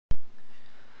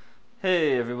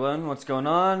Hey everyone, what's going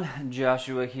on?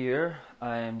 Joshua here.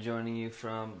 I am joining you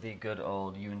from the good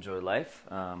old You Enjoy Life,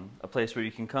 a place where you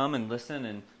can come and listen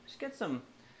and just get some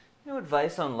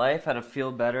advice on life, how to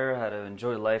feel better, how to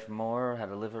enjoy life more, how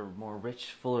to live a more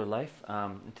rich, fuller life.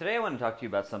 And today I want to talk to you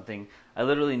about something I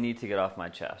literally need to get off my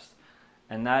chest,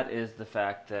 and that is the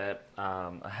fact that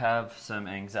I have some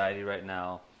anxiety right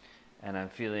now, and I'm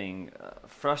feeling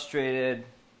frustrated,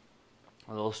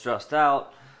 a little stressed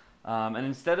out. And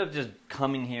instead of just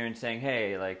coming here and saying,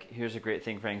 hey, like, here's a great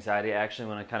thing for anxiety, I actually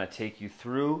want to kind of take you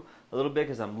through a little bit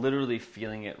because I'm literally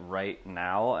feeling it right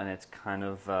now, and it's kind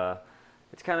of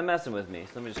messing with me.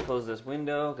 So let me just close this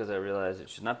window because I realize it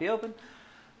should not be open.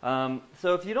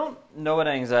 So if you don't know what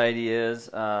anxiety is,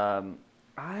 I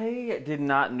did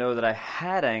not know that I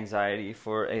had anxiety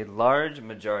for a large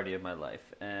majority of my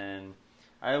life, and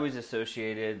I always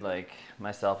associated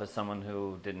myself as someone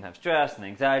who didn't have stress and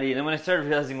anxiety. And then when I started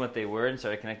realizing what they were and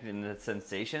started connecting the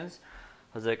sensations,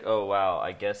 I was like, oh wow,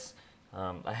 I guess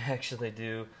I actually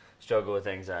do struggle with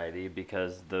anxiety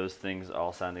because those things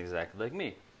all sound exactly like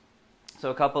me.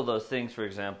 So a couple of those things, for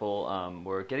example,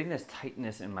 were getting this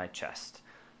tightness in my chest.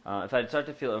 If I'd start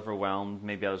to feel overwhelmed,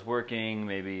 maybe I was working,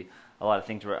 maybe a lot of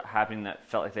things were happening that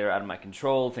felt like they were out of my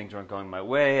control, things weren't going my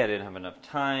way, I didn't have enough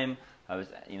time, I was,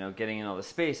 getting in all the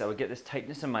space, I would get this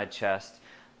tightness in my chest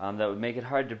that would make it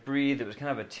hard to breathe. It was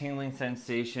kind of a tingling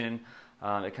sensation.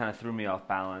 It kind of threw me off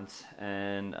balance,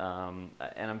 and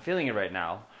I'm feeling it right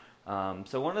now.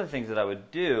 So one of the things that I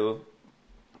would do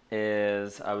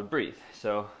is I would breathe.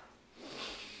 So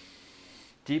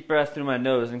deep breath through my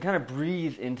nose and kind of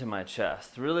breathe into my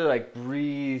chest. Really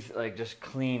breathe just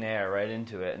clean air right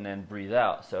into it, and then breathe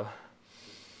out. So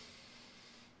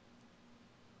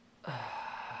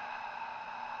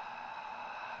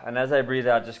and as I breathe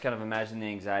out, just kind of imagine the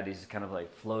anxiety is kind of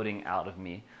floating out of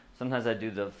me. Sometimes I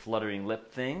do the fluttering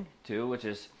lip thing too, which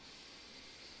is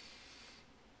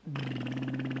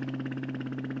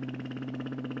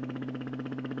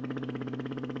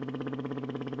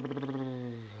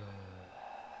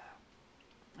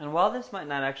and while this might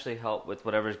not actually help with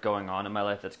whatever's going on in my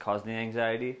life that's causing the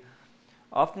anxiety,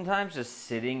 oftentimes just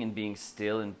sitting and being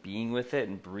still and being with it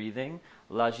and breathing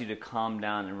allows you to calm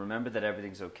down and remember that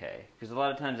everything's okay. Because a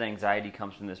lot of times anxiety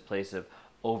comes from this place of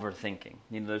overthinking.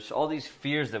 There's all these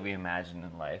fears that we imagine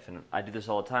in life, and I do this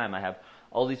all the time. I have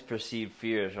all these perceived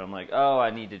fears where I'm like, oh, I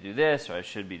need to do this, or I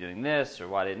should be doing this, or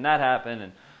why didn't that happen,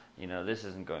 and this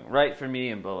isn't going right for me,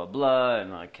 and blah, blah, blah,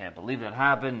 and I can't believe that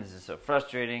happened, this is so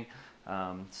frustrating.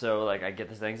 So I get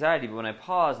this anxiety, but when I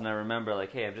pause and I remember,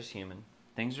 hey, I'm just human.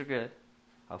 Things are good.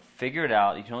 I'll figure it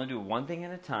out. You can only do one thing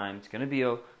at a time. It's going to be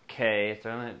okay. It's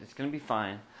going to be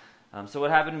fine. So what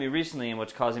happened to me recently and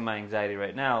what's causing my anxiety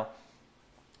right now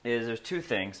is there's two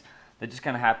things that just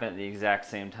kind of happened at the exact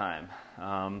same time.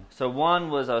 So one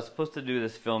was I was supposed to do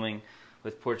this filming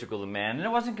with Portugal the Man, and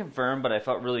it wasn't confirmed, but I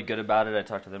felt really good about it. I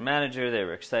talked to their manager. They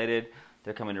were excited.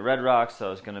 They're coming to Red Rocks, so I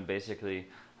was going to basically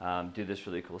do this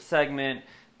really cool segment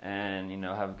and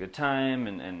have a good time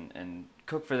and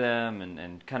cook for them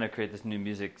and kind of create this new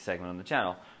music segment on the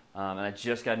channel. And I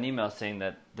just got an email saying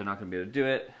that they're not going to be able to do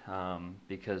it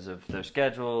because of their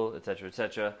schedule, etc.,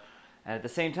 etc. And at the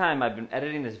same time, I've been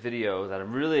editing this video that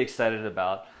I'm really excited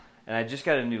about, and I just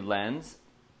got a new lens,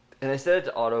 and I set it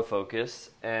to autofocus,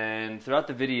 and throughout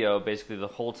the video, basically the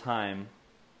whole time,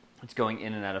 it's going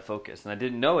in and out of focus. And I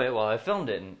didn't know it while I filmed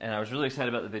it, and I was really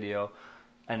excited about the video,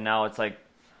 and now it's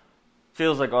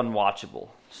feels unwatchable.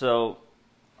 So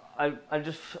I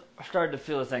just started to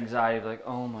feel this anxiety of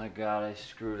oh my god, I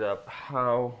screwed up.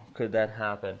 How could that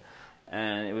happen?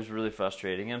 And it was really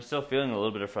frustrating. I'm still feeling a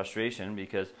little bit of frustration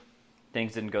because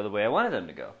things didn't go the way I wanted them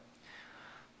to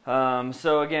go.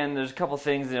 So again, there's a couple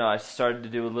things. I started to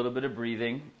do a little bit of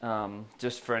breathing,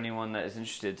 just for anyone that is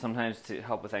interested. Sometimes to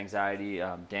help with anxiety,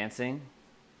 dancing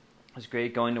is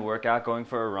great. Going to work out, going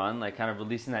for a run, kind of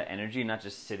releasing that energy, not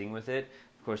just sitting with it.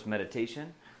 Of course,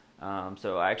 meditation.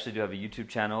 So I actually do have a YouTube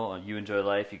channel on You Enjoy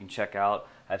Life you can check out.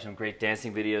 I have some great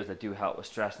dancing videos that do help with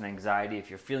stress and anxiety. If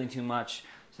you're feeling too much,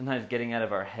 sometimes getting out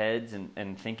of our heads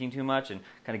and thinking too much and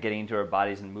kind of getting into our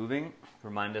bodies and moving,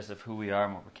 remind us of who we are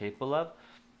and what we're capable of.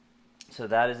 So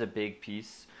that is a big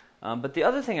piece. But the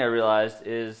other thing I realized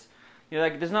is,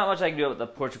 there's not much I can do about the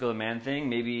Portugal the Man thing.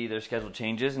 Maybe their schedule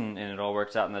changes and it all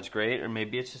works out and that's great, or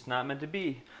maybe it's just not meant to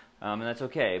be, and that's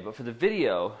okay. But for the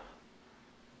video,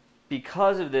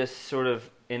 because of this sort of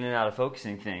in and out of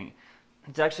focusing thing,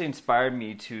 it's actually inspired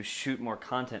me to shoot more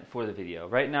content for the video.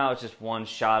 Right now it's just one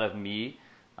shot of me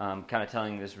kind of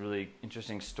telling this really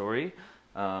interesting story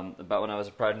about when I was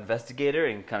a private investigator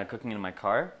and kind of cooking in my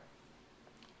car.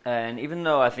 And even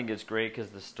though I think it's great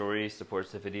because the story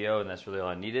supports the video and that's really all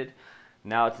I needed,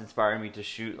 now it's inspiring me to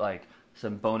shoot like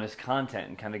some bonus content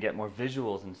and kind of get more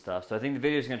visuals and stuff. So I think the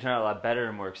video is going to turn out a lot better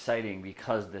and more exciting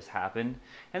because this happened.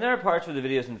 And there are parts where the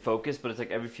video isn't focused, but it's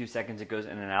like every few seconds it goes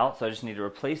in and out, so I just need to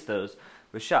replace those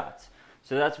with shots.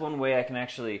 So that's one way I can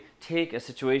actually take a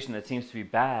situation that seems to be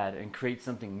bad and create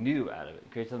something new out of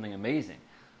it, create something amazing.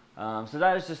 So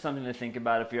that is just something to think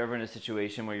about if you're ever in a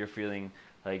situation where you're feeling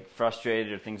like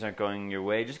frustrated or things aren't going your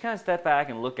way. Just kind of step back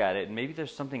and look at it, and maybe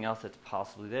there's something else that's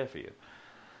possibly there for you.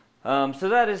 So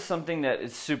that is something that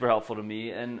is super helpful to me,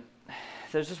 and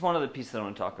there's just one other piece that I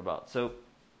want to talk about. So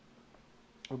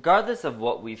regardless of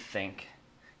what we think,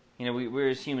 you know, we're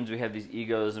as humans, we have these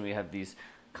egos and we have these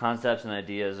concepts and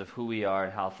ideas of who we are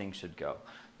and how things should go.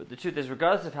 But the truth is,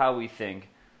 regardless of how we think,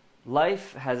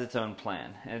 life has its own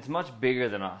plan, and it's much bigger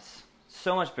than us,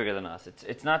 so much bigger than us.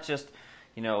 It's not just,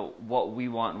 you know, what we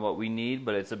want and what we need,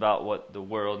 but it's about what the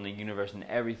world and the universe and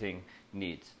everything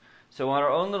needs. So while our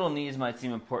own little needs might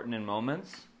seem important in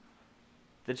moments,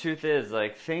 the truth is,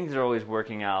 like, things are always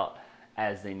working out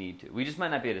as they need to. We just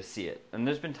might not be able to see it. And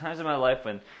there's been times in my life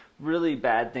when really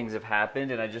bad things have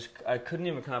happened, and I couldn't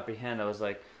even comprehend. I was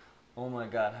like, oh my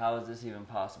God, how is this even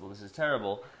possible? This is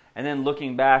terrible. And then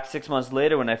looking back 6 months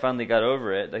later when I finally got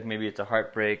over it, like maybe it's a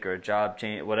heartbreak or a job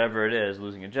change, whatever it is,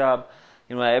 losing a job,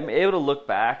 you know, I'm able to look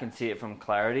back and see it from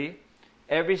clarity.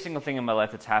 Every single thing in my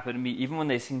life that's happened to me, even when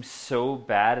they seem so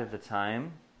bad at the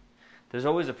time, there's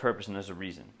always a purpose and there's a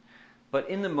reason. But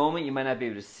in the moment, you might not be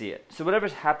able to see it. So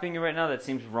whatever's happening right now that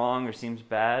seems wrong or seems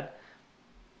bad,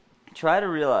 try to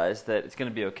realize that it's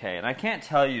going to be okay. And I can't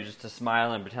tell you just to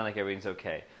smile and pretend like everything's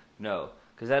okay. No,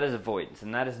 because that is avoidance,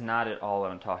 and that is not at all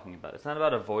what I'm talking about. It's not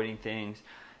about avoiding things.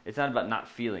 It's not about not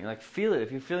feeling. Like, feel it.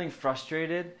 If you're feeling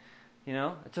frustrated, you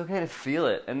know, it's okay to feel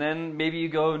it. And then maybe you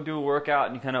go and do a workout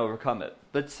and you kind of overcome it.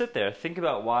 But sit there. Think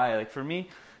about why. Like, for me,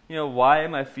 you know, why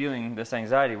am I feeling this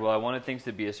anxiety? Well, I wanted things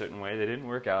to be a certain way. They didn't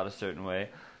work out a certain way.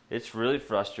 It's really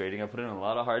frustrating. I put in a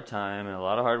lot of hard time and a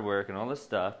lot of hard work and all this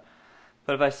stuff.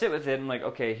 But if I sit with it, I'm like,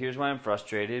 okay, here's why I'm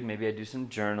frustrated. Maybe I do some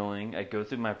journaling. I go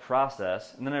through my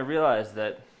process. And then I realize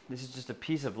that this is just a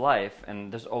piece of life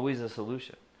and there's always a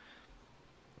solution.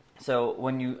 So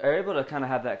when you are able to kind of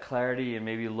have that clarity and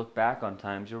maybe look back on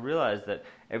times, you'll realize that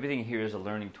everything here is a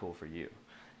learning tool for you.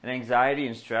 And anxiety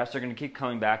and stress are going to keep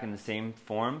coming back in the same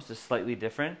forms, just slightly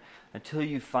different, until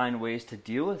you find ways to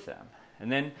deal with them.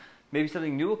 And then maybe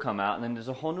something new will come out, and then there's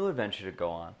a whole new adventure to go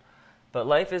on. But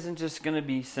life isn't just going to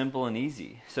be simple and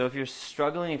easy. So if you're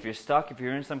struggling, if you're stuck, if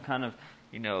you're in some kind of,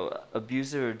 you know,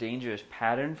 abusive or dangerous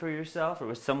pattern for yourself or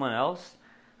with someone else,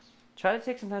 try to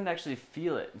take some time to actually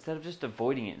feel it instead of just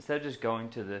avoiding it, instead of just going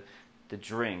to the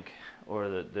drink or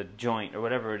the joint or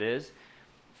whatever it is.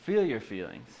 Feel your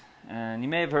feelings. And you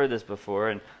may have heard this before,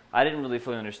 and I didn't really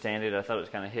fully understand it. I thought it was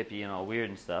kind of hippie and all weird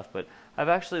and stuff, but I've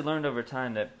actually learned over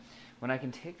time that when I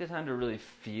can take the time to really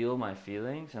feel my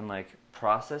feelings and like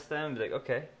process them and be like,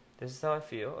 okay, this is how I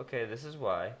feel, okay, this is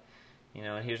why, you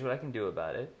know, and here's what I can do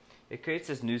about it, it creates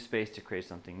this new space to create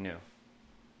something new.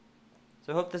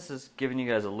 So I hope this has given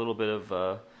you guys a little bit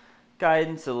of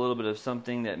guidance, a little bit of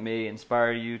something that may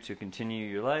inspire you to continue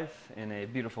your life in a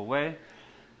beautiful way.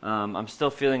 I'm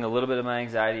still feeling a little bit of my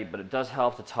anxiety, but it does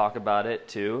help to talk about it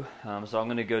too. So I'm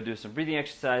going to go do some breathing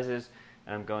exercises,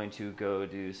 and I'm going to go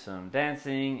do some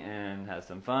dancing and have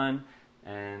some fun,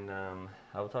 and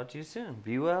I will talk to you soon.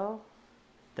 Be well.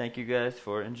 Thank you guys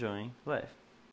for enjoying life.